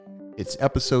It's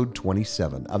episode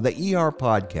 27 of the ER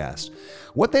podcast.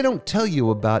 What they don't tell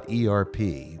you about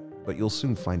ERP, but you'll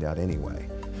soon find out anyway.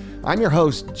 I'm your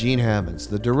host, Gene Hammonds,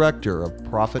 the director of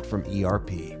Profit from ERP,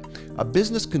 a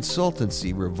business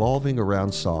consultancy revolving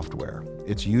around software,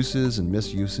 its uses and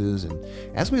misuses, and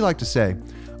as we like to say,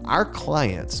 our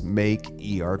clients make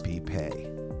ERP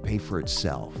pay for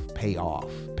itself, pay off,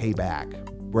 pay back,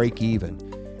 break even,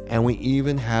 and we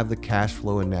even have the cash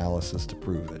flow analysis to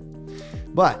prove it.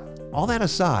 But all that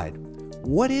aside,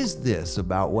 what is this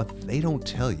about what they don't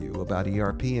tell you about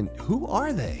ERP, and who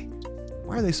are they?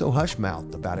 Why are they so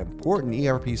hush-mouthed about important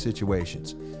ERP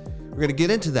situations? We're going to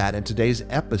get into that in today's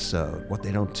episode, what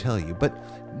they don't tell you. But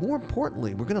more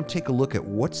importantly, we're going to take a look at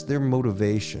what's their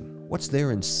motivation, what's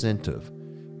their incentive,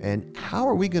 and how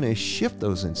are we going to shift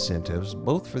those incentives,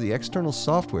 both for the external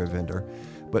software vendor,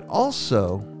 but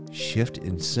also shift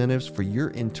incentives for your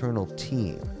internal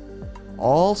team,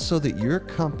 all so that your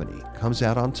company comes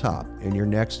out on top in your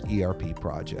next ERP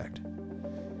project.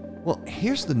 Well,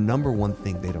 here's the number one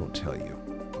thing they don't tell you.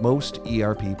 Most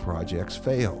ERP projects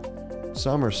fail.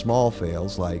 Some are small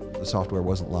fails, like the software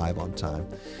wasn't live on time.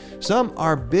 Some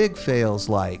are big fails,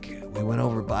 like we went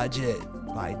over budget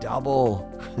by double.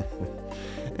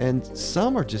 And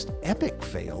some are just epic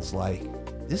fails, like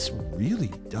this really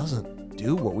doesn't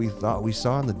do what we thought we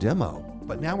saw in the demo,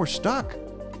 but now we're stuck.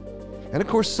 And of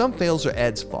course, some fails are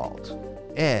Ed's fault.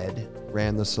 Ed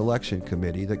ran the selection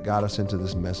committee that got us into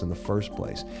this mess in the first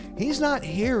place. He's not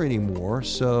here anymore,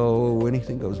 so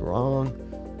anything goes wrong,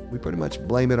 we pretty much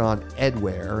blame it on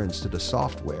Edware instead of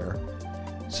software.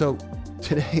 So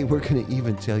today we're going to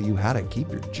even tell you how to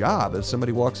keep your job if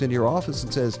somebody walks into your office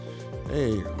and says,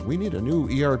 "Hey, we need a new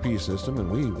ERP system and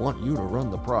we want you to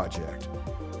run the project."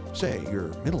 Say, your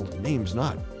middle name's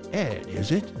not Ed,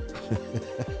 is it?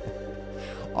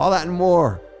 All that and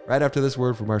more right after this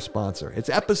word from our sponsor. It's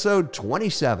episode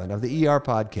 27 of the ER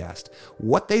podcast,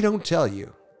 What They Don't Tell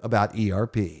You About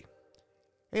ERP.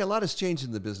 Hey, a lot has changed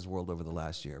in the business world over the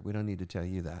last year. We don't need to tell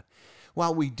you that.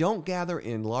 While we don't gather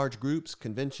in large groups,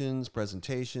 conventions,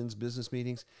 presentations, business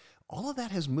meetings, all of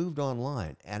that has moved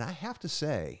online. And I have to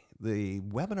say, the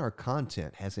webinar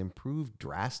content has improved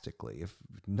drastically, if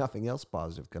nothing else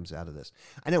positive comes out of this.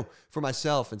 I know for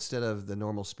myself, instead of the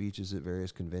normal speeches at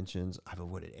various conventions, I've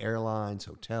avoided airlines,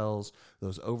 hotels,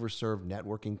 those overserved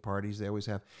networking parties they always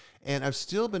have. And I've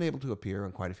still been able to appear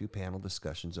on quite a few panel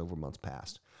discussions over months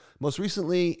past. Most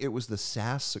recently, it was the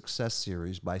SaaS Success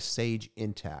Series by Sage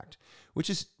Intacct, which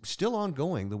is still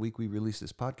ongoing the week we release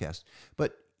this podcast.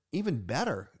 But even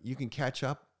better, you can catch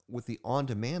up with the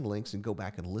on-demand links and go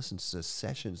back and listen to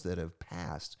sessions that have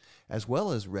passed, as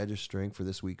well as registering for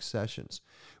this week's sessions.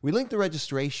 We link the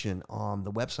registration on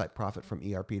the website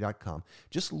profitfromerp.com.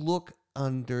 Just look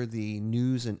under the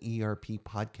News and ERP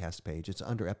podcast page. It's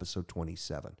under episode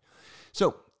 27.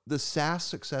 So the SaaS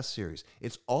Success Series,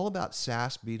 it's all about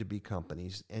SaaS B2B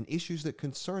companies and issues that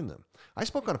concern them. I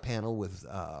spoke on a panel with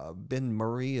Ben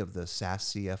Murray of the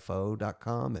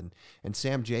SaaSCFO.com and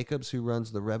Sam Jacobs, who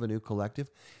runs the Revenue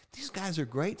Collective. These guys are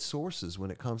great sources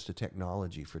when it comes to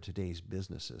technology for today's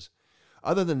businesses.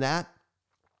 Other than that,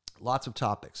 lots of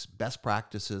topics, best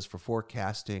practices for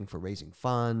forecasting, for raising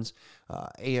funds,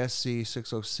 ASC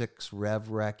 606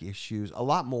 RevRec issues, a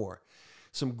lot more.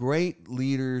 Some great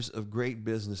leaders of great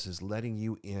businesses letting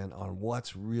you in on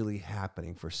what's really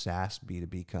happening for SaaS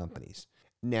B2B companies.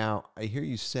 Now, I hear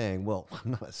you saying, well,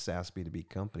 I'm not a SaaS B2B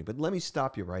company, but let me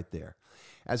stop you right there.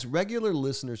 As regular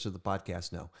listeners to the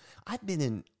podcast know, I've been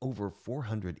in over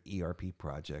 400 ERP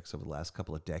projects over the last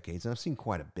couple of decades, and I've seen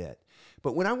quite a bit.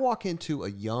 But when I walk into a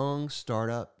young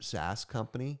startup SaaS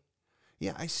company,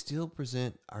 yeah, I still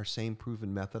present our same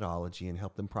proven methodology and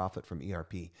help them profit from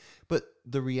ERP. But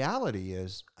the reality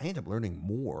is I end up learning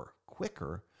more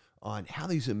quicker on how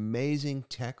these amazing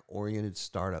tech-oriented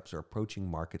startups are approaching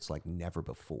markets like never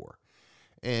before.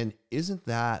 And isn't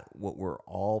that what we're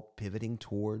all pivoting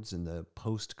towards in the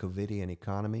post-COVIDian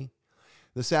economy?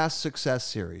 The SaaS Success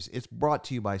Series, it's brought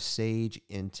to you by Sage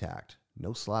Intacct.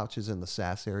 No slouches in the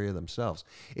SaaS area themselves.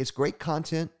 It's great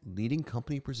content, leading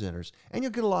company presenters, and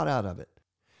you'll get a lot out of it.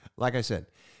 Like I said,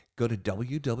 go to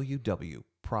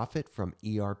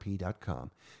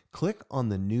www.profitfromerp.com, click on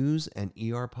the News and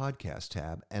ER Podcast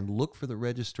tab, and look for the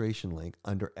registration link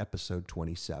under episode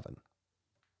 27.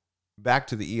 Back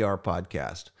to the ER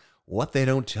Podcast, what they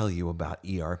don't tell you about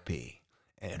ERP,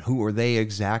 and who are they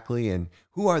exactly, and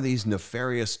who are these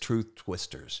nefarious truth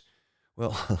twisters?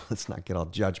 Well, let's not get all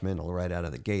judgmental right out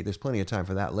of the gate. There's plenty of time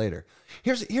for that later.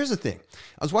 Here's the thing.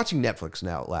 I was watching Netflix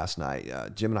now last night,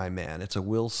 Gemini Man. It's a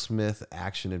Will Smith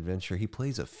action adventure. He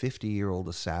plays a 50-year-old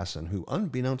assassin who,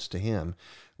 unbeknownst to him,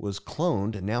 was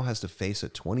cloned and now has to face a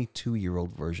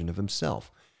 22-year-old version of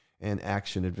himself. And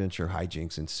action adventure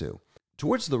hijinks ensue.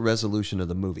 Towards the resolution of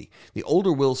the movie, the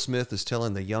older Will Smith is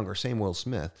telling the younger, same Will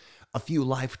Smith, a few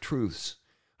life truths.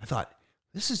 I thought,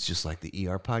 this is just like the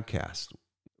ER podcast.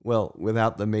 Well,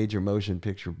 without the major motion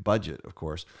picture budget, of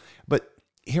course. But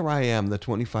here I am, the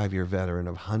 25-year veteran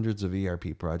of hundreds of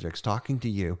ERP projects, talking to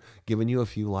you, giving you a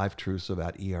few live truths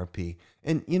about ERP.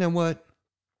 And you know what?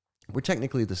 We're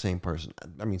technically the same person.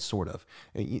 I mean, sort of.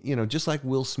 Just like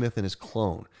Will Smith and his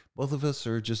clone. Both of us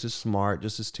are just as smart,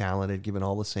 just as talented, given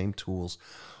all the same tools.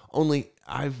 Only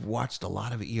I've watched a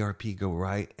lot of ERP go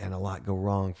right and a lot go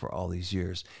wrong for all these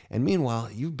years. And meanwhile,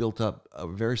 you've built up a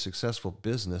very successful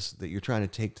business that you're trying to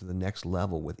take to the next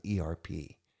level with ERP.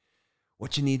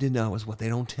 What you need to know is what they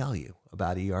don't tell you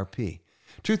about ERP.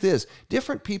 Truth is,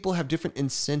 different people have different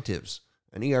incentives.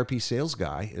 An ERP sales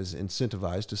guy is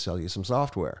incentivized to sell you some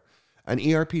software. An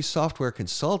ERP software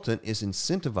consultant is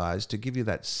incentivized to give you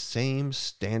that same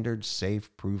standard,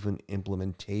 safe, proven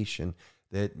implementation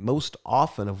that most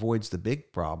often avoids the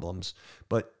big problems.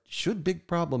 But should big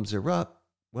problems erupt,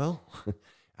 well,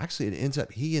 actually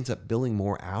he ends up billing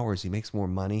more hours. He makes more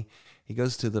money. He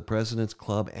goes to the President's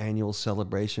Club annual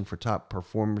celebration for top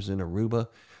performers in Aruba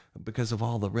because of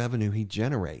all the revenue he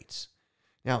generates.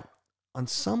 Now, on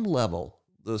some level,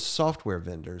 the software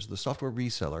vendors, the software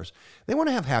resellers, they want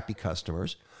to have happy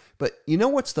customers. But you know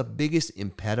what's the biggest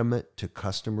impediment to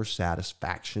customer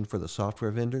satisfaction for the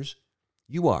software vendors?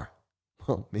 You are.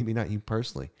 Well, maybe not you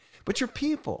personally, but your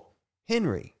people,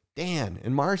 Henry, Dan,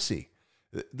 and Marcy.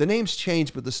 The names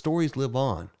change, but the stories live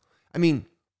on. I mean,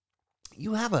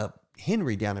 you have a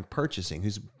Henry down in purchasing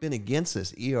who's been against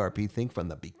this ERP thing from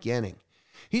the beginning.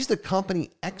 He's the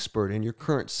company expert in your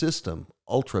current system,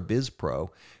 Ultra Biz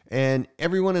Pro, and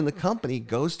everyone in the company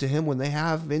goes to him when they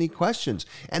have any questions.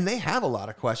 And they have a lot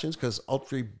of questions because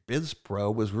Ultra Biz Pro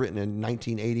was written in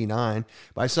 1989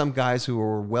 by some guys who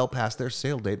were well past their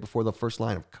sale date before the first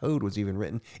line of code was even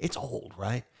written. It's old,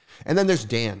 right? And then there's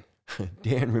Dan.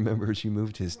 Dan remembers you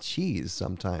moved his cheese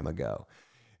some time ago.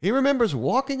 He remembers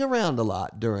walking around a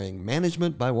lot during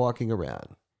Management by Walking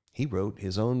Around. He wrote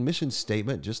his own mission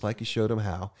statement just like you showed him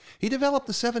how. He developed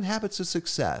the 7 habits of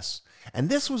success. And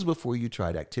this was before you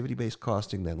tried activity-based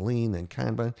costing, then lean, then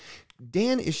Kanban.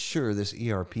 Dan is sure this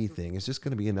ERP thing is just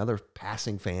going to be another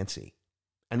passing fancy.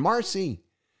 And Marcy,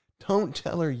 don't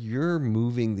tell her you're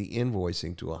moving the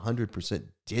invoicing to 100%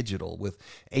 digital with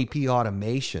AP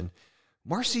automation.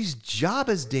 Marcy's job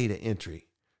is data entry.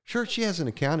 Sure, she has an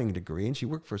accounting degree and she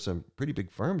worked for some pretty big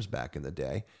firms back in the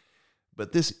day.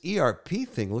 But this ERP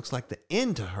thing looks like the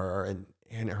end to her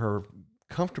and her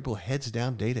comfortable heads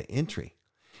down data entry.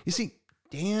 You see,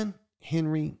 Dan,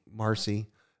 Henry, Marcy,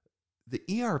 the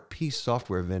ERP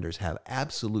software vendors have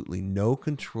absolutely no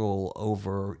control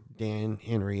over Dan,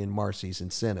 Henry, and Marcy's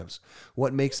incentives.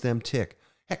 What makes them tick?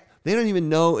 Heck, they don't even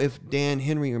know if Dan,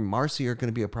 Henry, or Marcy are going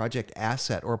to be a project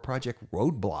asset or a project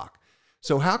roadblock.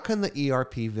 So how can the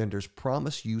ERP vendors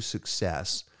promise you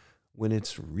success when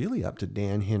it's really up to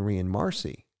Dan, Henry, and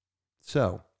Marcy?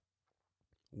 So,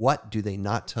 what do they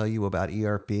not tell you about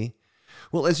ERP?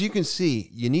 Well, as you can see,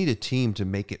 you need a team to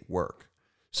make it work.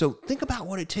 So think about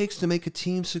what it takes to make a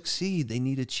team succeed. They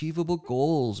need achievable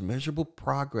goals, measurable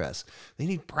progress. They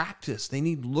need practice. They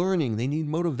need learning. They need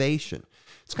motivation.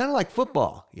 It's kind of like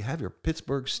football. You have your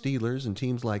Pittsburgh Steelers and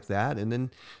teams like that, and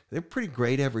then they're pretty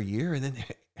great every year, and then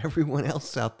everyone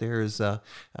else out there is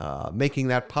making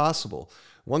that possible.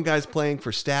 One guy's playing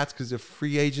for stats because they're a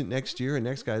free agent next year, and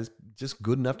next guy's just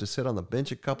good enough to sit on the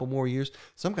bench a couple more years.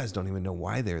 Some guys don't even know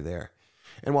why they're there.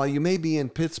 And while you may be in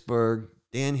Pittsburgh,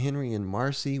 Dan, Henry, and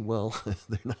Marcy, well,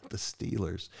 they're not the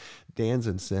Steelers. Dan's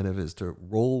incentive is to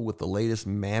roll with the latest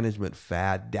management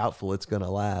fad, doubtful it's going to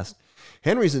last.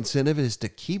 Henry's incentive is to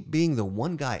keep being the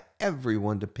one guy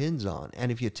everyone depends on.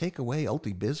 And if you take away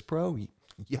Ulti Biz Pro,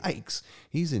 yikes,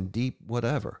 he's in deep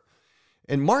whatever.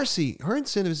 And Marcy, her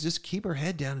incentive is just keep her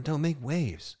head down and don't make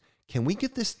waves. Can we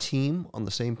get this team on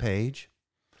the same page?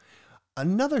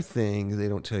 Another thing they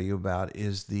don't tell you about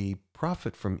is the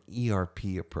profit from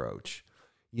ERP approach.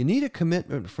 You need a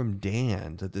commitment from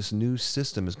Dan that this new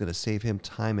system is going to save him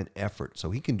time and effort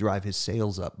so he can drive his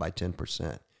sales up by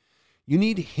 10%. You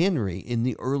need Henry in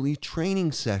the early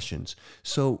training sessions.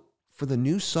 So for the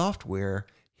new software,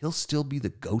 he'll still be the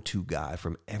go-to guy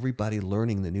from everybody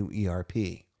learning the new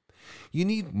ERP. You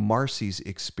need Marcy's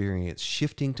experience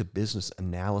shifting to business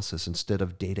analysis instead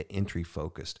of data entry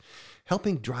focused,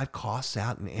 helping drive costs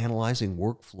out and analyzing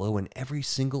workflow in every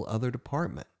single other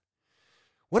department.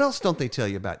 What else don't they tell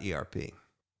you about ERP?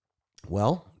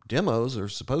 Well, demos are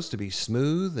supposed to be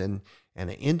smooth and an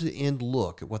end-to-end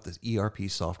look at what the ERP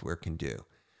software can do.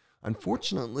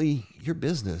 Unfortunately, your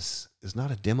business is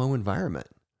not a demo environment.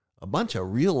 A bunch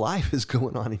of real life is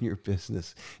going on in your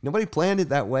business. Nobody planned it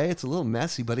that way. It's a little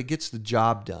messy, but it gets the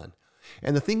job done.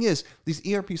 And the thing is, these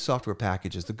ERP software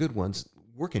packages, the good ones,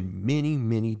 work in many,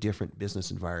 many different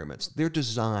business environments. They're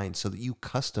designed so that you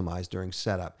customize during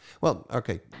setup. Well,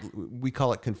 okay, we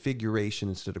call it configuration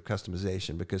instead of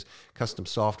customization because custom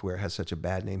software has such a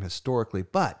bad name historically,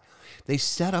 but they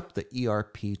set up the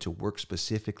ERP to work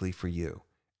specifically for you.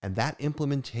 And that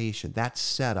implementation, that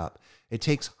setup, it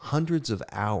takes hundreds of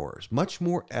hours, much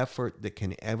more effort that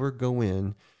can ever go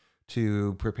in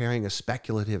to preparing a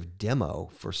speculative demo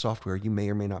for software you may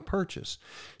or may not purchase.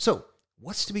 So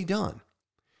what's to be done?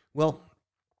 Well,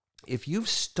 if you've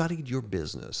studied your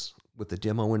business with the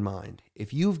demo in mind,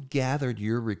 if you've gathered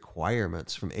your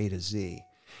requirements from A to Z,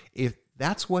 if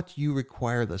that's what you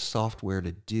require the software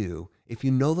to do, if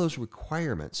you know those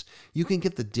requirements, you can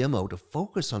get the demo to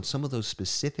focus on some of those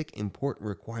specific important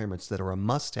requirements that are a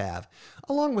must-have,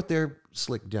 along with their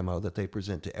slick demo that they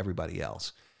present to everybody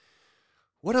else.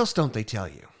 What else don't they tell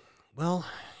you? Well,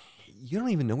 you don't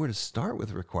even know where to start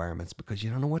with requirements because you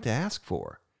don't know what to ask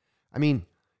for. I mean,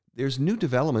 there's new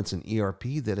developments in ERP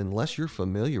that unless you're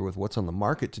familiar with what's on the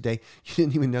market today, you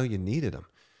didn't even know you needed them.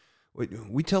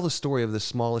 We tell the story of this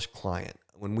smallish client.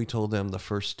 When we told them the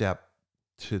first step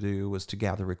to do was to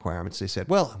gather requirements, they said,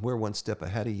 well, we're one step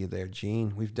ahead of you there,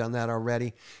 Gene. We've done that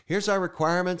already. Here's our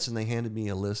requirements. And they handed me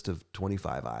a list of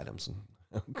 25 items.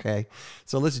 Okay,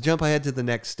 so let's jump ahead to the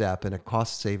next step in a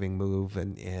cost-saving move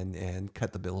and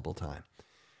cut the billable time.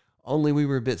 Only we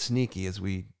were a bit sneaky as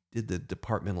we did the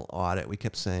departmental audit. We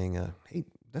kept saying, hey,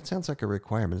 that sounds like a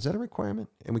requirement. Is that a requirement?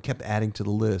 And we kept adding to the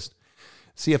list.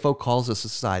 CFO calls us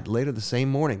aside later the same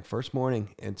morning, first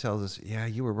morning, and tells us, yeah,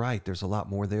 you were right. There's a lot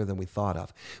more there than we thought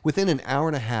of. Within an hour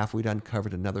and a half, we'd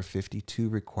uncovered another 52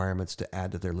 requirements to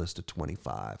add to their list of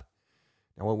 25.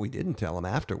 Now, what we didn't tell them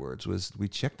afterwards was we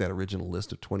checked that original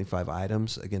list of 25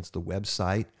 items against the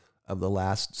website of the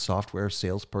last software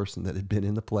salesperson that had been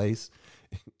in the place.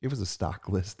 It was a stock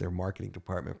list their marketing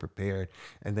department prepared,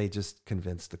 and they just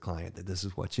convinced the client that this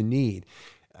is what you need.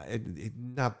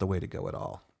 Not the way to go at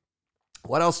all.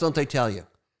 What else don't they tell you?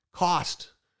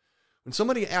 Cost. When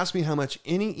somebody asks me how much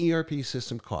any ERP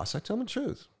system costs, I tell them the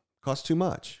truth. Costs too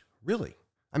much. Really.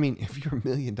 I mean, if you're $1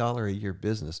 million a year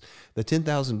business, the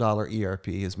 $10,000 ERP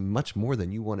is much more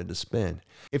than you wanted to spend.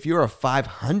 If you're a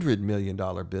 $500 million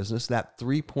business, that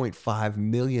 $3.5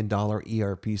 million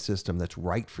ERP system that's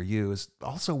right for you is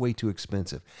also way too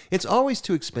expensive. It's always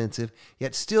too expensive,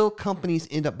 yet still companies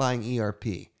end up buying ERP.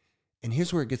 And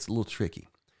here's where it gets a little tricky.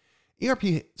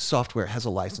 ERP software has a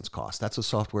license cost. That's the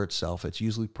software itself. It's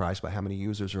usually priced by how many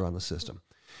users are on the system.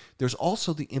 There's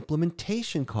also the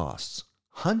implementation costs.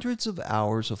 Hundreds of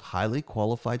hours of highly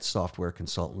qualified software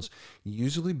consultants,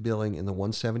 usually billing in the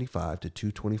 $175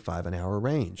 to $225 an hour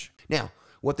range. Now,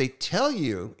 what they tell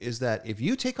you is that if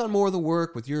you take on more of the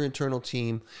work with your internal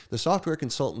team, the software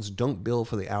consultants don't bill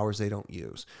for the hours they don't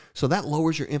use. So that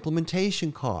lowers your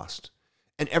implementation cost.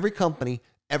 And every company,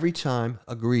 every time,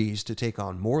 agrees to take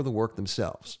on more of the work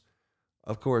themselves.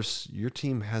 Of course, your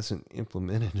team hasn't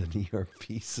implemented an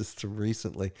ERP system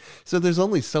recently, so there's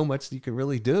only so much that you can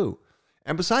really do.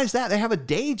 And besides that, they have a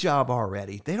day job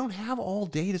already. They don't have all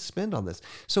day to spend on this.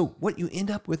 So what you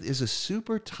end up with is a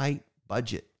super tight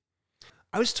budget.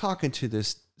 I was talking to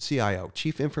this CIO,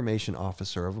 Chief Information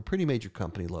Officer of a pretty major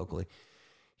company locally.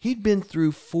 He'd been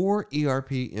through 4 ERP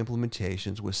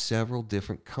implementations with several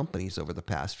different companies over the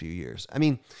past few years. I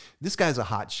mean, this guy's a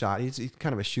hot shot. He's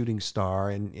kind of a shooting star,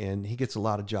 and he gets a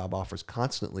lot of job offers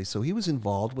constantly. So he was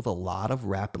involved with a lot of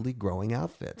rapidly growing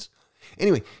outfits.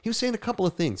 Anyway, he was saying a couple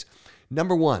of things.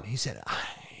 Number one, he said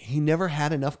he never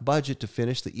had enough budget to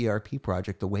finish the ERP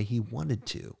project the way he wanted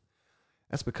to.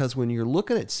 That's because when you're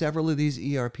looking at several of these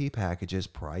ERP packages,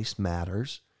 price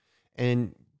matters,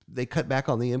 and they cut back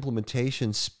on the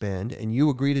implementation spend, and you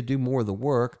agree to do more of the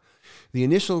work. The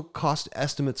initial cost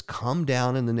estimates come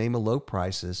down in the name of low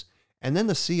prices, and then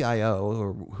the CIO,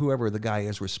 or whoever the guy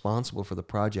is responsible for the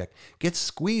project, gets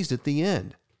squeezed at the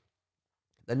end.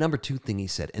 The number 2 thing he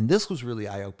said, and this was really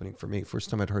eye-opening for me, first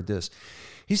time I'd heard this.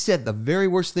 He said the very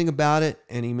worst thing about it,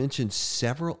 and he mentioned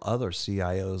several other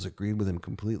CIOs agreed with him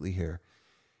completely here.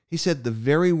 He said the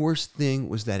very worst thing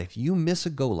was that if you miss a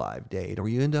go-live date or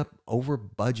you end up over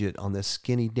budget on this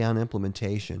skinny down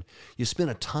implementation, you spend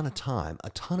a ton of time, a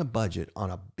ton of budget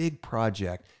on a big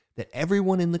project that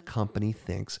everyone in the company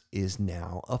thinks is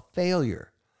now a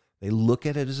failure. They look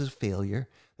at it as a failure.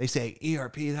 They say,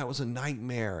 ERP, that was a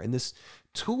nightmare. And this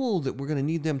tool that we're going to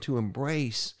need them to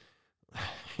embrace,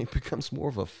 it becomes more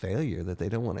of a failure that they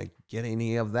don't want to get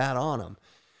any of that on them.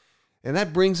 And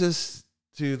that brings us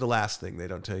to the last thing they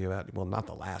don't tell you about. Well, not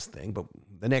the last thing, but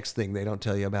the next thing they don't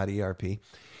tell you about ERP.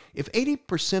 If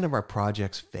 80% of our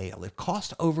projects fail, if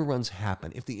cost overruns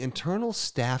happen, if the internal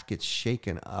staff gets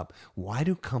shaken up, why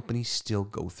do companies still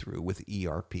go through with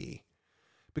ERP?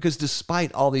 Because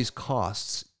despite all these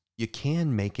costs, you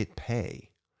can make it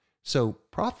pay. So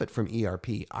Profit from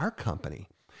ERP, our company,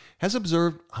 has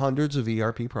observed hundreds of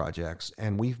ERP projects,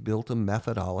 and we've built a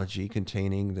methodology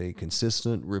containing the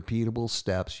consistent, repeatable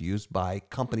steps used by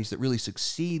companies that really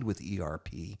succeed with ERP.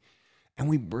 And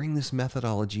we bring this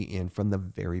methodology in from the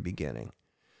very beginning.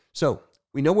 So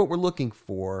we know what we're looking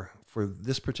for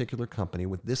this particular company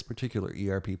with this particular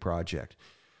ERP project.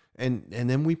 And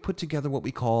then we put together what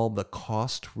we call the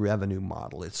cost revenue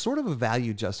model. It's sort of a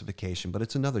value justification, but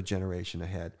it's another generation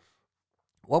ahead.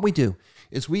 What we do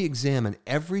is we examine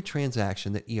every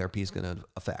transaction that ERP is going to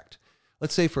affect.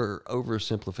 Let's say for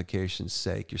oversimplification's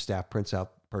sake, your staff prints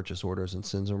out purchase orders and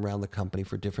sends them around the company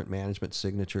for different management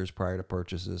signatures prior to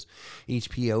purchases. Each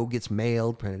PO gets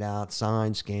mailed, printed out,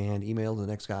 signed, scanned, emailed to the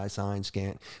next guy, signed,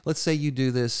 scanned. Let's say you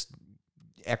do this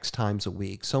X times a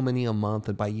week, so many a month,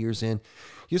 and by year's end,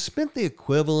 you spent the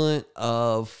equivalent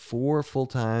of 4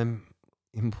 full-time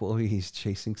employees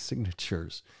chasing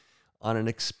signatures on an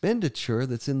expenditure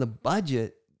that's in the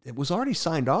budget. It was already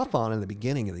signed off on in the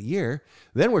beginning of the year.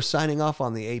 Then we're signing off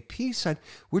on the AP side.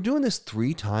 We're doing this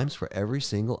 3 times for every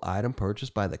single item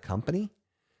purchased by the company.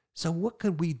 So what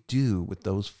could we do with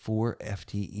those 4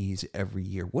 FTEs every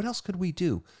year? What else could we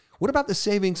do? What about the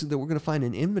savings that we're going to find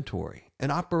in inventory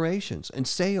and operations and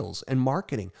sales and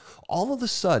marketing? All of a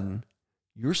sudden,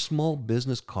 your small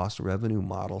business cost revenue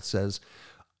model says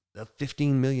a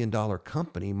 $15 million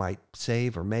company might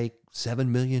save or make $7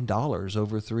 million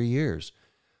over 3 years.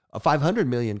 A $500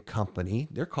 million company,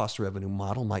 their cost revenue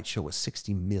model might show a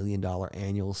 $60 million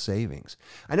annual savings.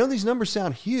 I know these numbers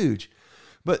sound huge,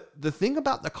 but the thing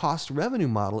about the cost revenue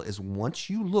model is once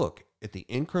you look at the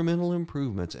incremental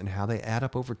improvements and how they add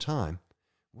up over time,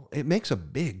 well, it makes a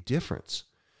big difference.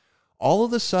 All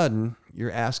of a sudden, you're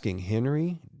asking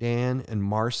Henry, Dan, and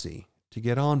Marcy to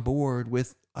get on board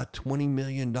with a $20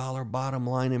 million bottom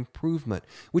line improvement,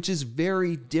 which is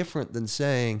very different than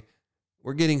saying,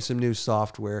 we're getting some new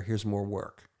software, here's more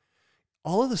work.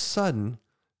 All of a sudden,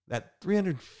 that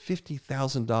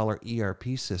 $350,000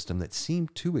 ERP system that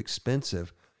seemed too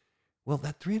expensive, well,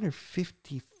 that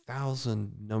 $350,000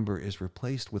 number is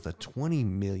replaced with a $20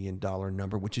 million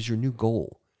number, which is your new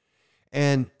goal.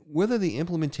 And whether the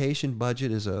implementation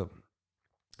budget is a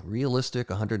realistic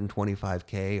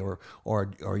 $125K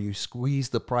or you squeeze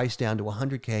the price down to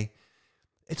 $100K,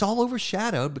 it's all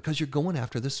overshadowed because you're going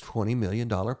after this $20 million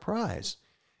prize.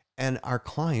 And our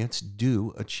clients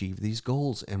do achieve these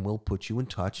goals, and we'll put you in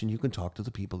touch and you can talk to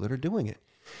the people that are doing it.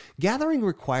 Gathering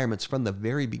requirements from the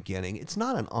very beginning, it's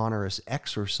not an onerous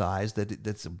exercise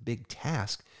that's a big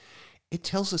task. It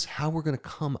tells us how we're going to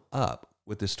come up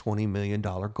with this $20 million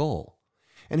goal.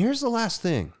 And here's the last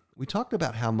thing. We talked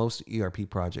about how most ERP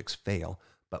projects fail,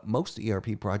 but most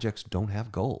ERP projects don't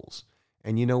have goals.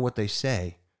 And you know what they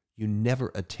say? You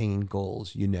never attain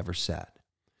goals you never set.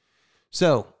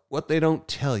 So what they don't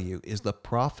tell you is the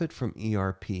profit from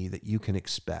ERP that you can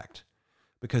expect,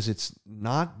 because it's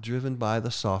not driven by the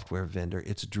software vendor.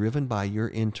 It's driven by your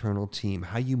internal team,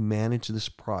 how you manage this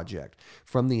project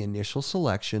from the initial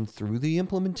selection through the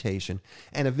implementation,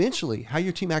 and eventually how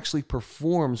your team actually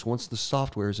performs once the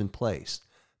software is in place.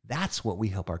 That's what we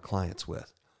help our clients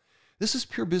with. This is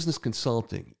pure business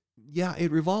consulting. Yeah,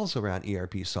 it revolves around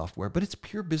ERP software, but it's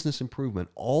pure business improvement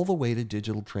all the way to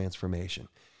digital transformation.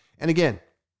 And again,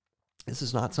 this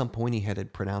is not some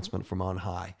pointy-headed pronouncement from on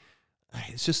high.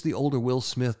 It's just the older Will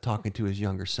Smith talking to his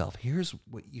younger self. Here's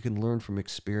what you can learn from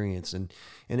experience. And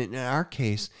in our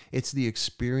case, it's the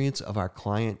experience of our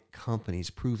client companies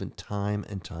proven time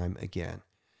and time again.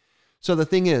 So the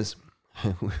thing is,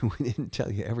 we didn't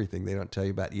tell you everything they don't tell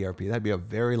you about ERP. That'd be a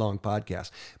very long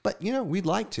podcast. But, we'd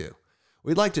like to.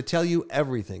 We'd like to tell you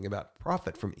everything about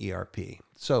Profit from ERP.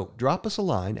 So drop us a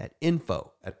line at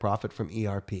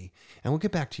info@profitfromERP, and we'll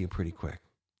get back to you pretty quick.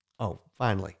 Oh,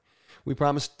 finally, we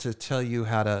promised to tell you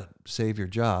how to save your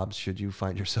jobs should you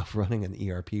find yourself running an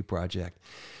ERP project.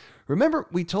 Remember,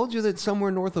 we told you that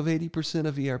somewhere north of 80%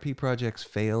 of ERP projects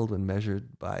failed when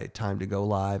measured by time to go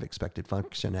live, expected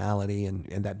functionality,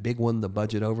 and that big one, the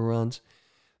budget overruns.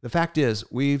 The fact is,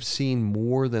 we've seen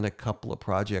more than a couple of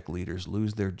project leaders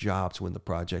lose their jobs when the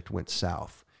project went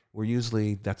south.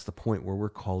 That's the point where we're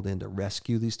called in to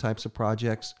rescue these types of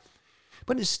projects.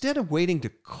 But instead of waiting to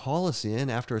call us in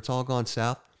after it's all gone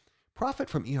south, Profit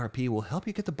from ERP will help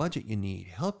you get the budget you need,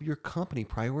 help your company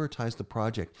prioritize the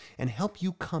project, and help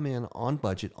you come in on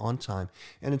budget, on time.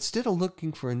 And instead of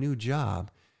looking for a new job,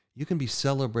 you can be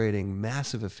celebrating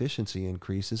massive efficiency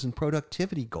increases and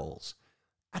productivity goals.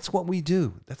 That's what we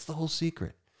do. That's the whole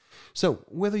secret. So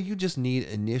whether you just need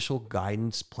initial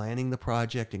guidance, planning the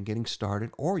project and getting started,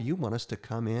 or you want us to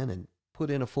come in and put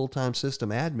in a full-time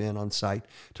system admin on site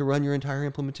to run your entire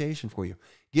implementation for you,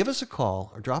 give us a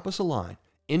call or drop us a line.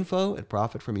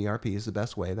 Info@Profit from ERP is the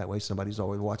best way. That way somebody's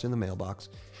always watching the mailbox.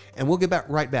 And we'll get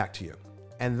right back to you.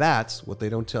 And that's what they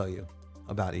don't tell you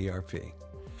about ERP.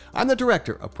 I'm the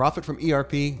director of Profit from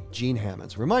ERP, Gene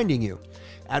Hammonds, reminding you,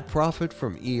 at Profit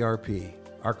from ERP,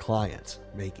 our clients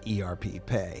make ERP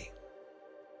pay.